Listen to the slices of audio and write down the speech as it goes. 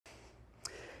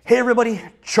Hey everybody,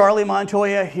 Charlie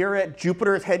Montoya here at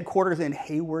Jupiter's headquarters in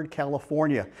Hayward,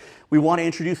 California. We want to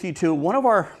introduce you to one of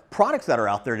our products that are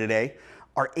out there today,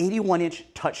 our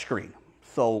 81-inch touchscreen.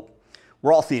 So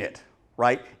we're all seeing it,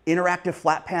 right? Interactive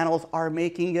flat panels are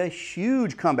making a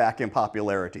huge comeback in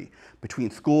popularity. Between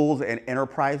schools and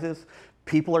enterprises,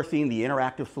 people are seeing the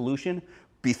interactive solution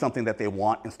be something that they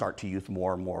want and start to use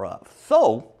more and more of.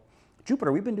 So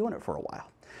Jupiter, we've been doing it for a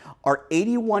while. Our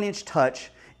 81-inch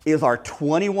touch is our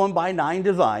 21:9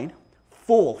 design,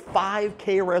 full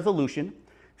 5K resolution,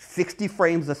 60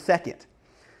 frames a second.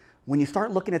 When you start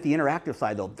looking at the interactive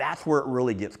side though, that's where it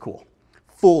really gets cool.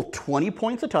 Full 20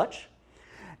 points of touch,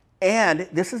 and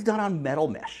this is done on metal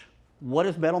mesh. What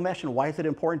is metal mesh and why is it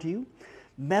important to you?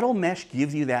 Metal mesh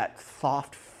gives you that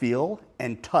soft feel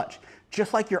and touch,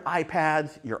 just like your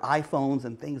iPads, your iPhones,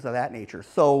 and things of that nature.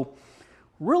 So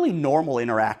really normal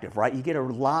interactive, right? You get a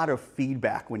lot of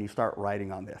feedback when you start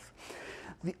writing on this.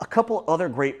 A couple other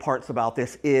great parts about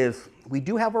this is we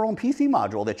do have our own PC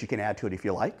module that you can add to it if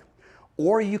you like,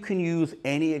 or you can use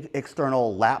any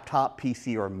external laptop,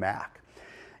 PC, or Mac.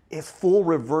 It's full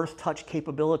reverse touch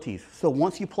capabilities. So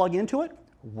once you plug into it,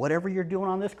 whatever you're doing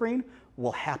on this screen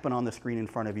will happen on the screen in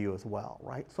front of you as well,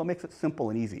 right? So it makes it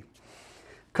simple and easy.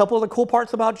 A couple of the cool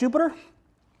parts about Jupiter,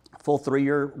 full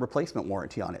 3-year replacement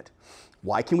warranty on it.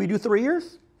 Why can we do 3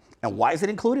 years? And why is it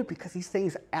included? Because these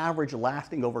things average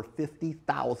lasting over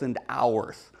 50,000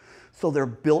 hours. So they're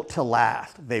built to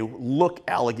last. They look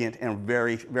elegant and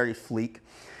very, very sleek.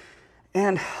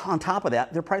 And on top of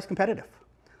that, they're price competitive.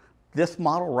 This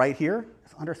model right here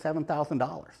is under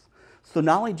 $7,000. So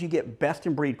not only do you get best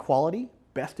in breed quality,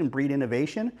 best in breed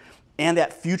innovation, and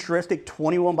that futuristic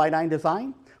 21:9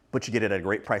 design, but you get it at a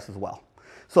great price as well.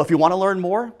 So if you want to learn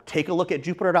more, take a look at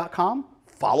Jupiter.com.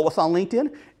 Follow us on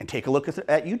LinkedIn and take a look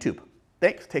at YouTube.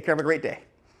 Thanks. Take care. Have a great day.